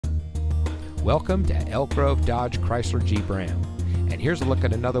Welcome to Elk Grove Dodge Chrysler Jeep Ram. And here's a look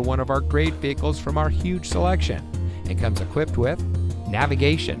at another one of our great vehicles from our huge selection. It comes equipped with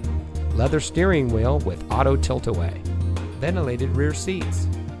navigation, leather steering wheel with auto tilt-away, ventilated rear seats,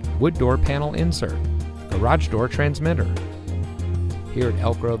 wood door panel insert, garage door transmitter. Here at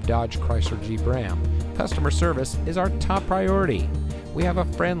Elk Grove Dodge Chrysler Jeep Ram, customer service is our top priority. We have a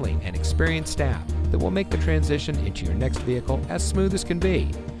friendly and experienced staff that will make the transition into your next vehicle as smooth as can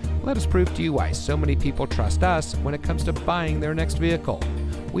be. Let us prove to you why so many people trust us when it comes to buying their next vehicle.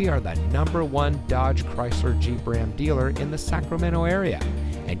 We are the #1 Dodge Chrysler Jeep Ram dealer in the Sacramento area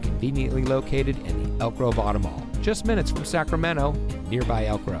and conveniently located in the Elk Grove Auto Mall, just minutes from Sacramento and nearby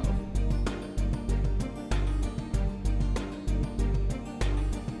Elk Grove.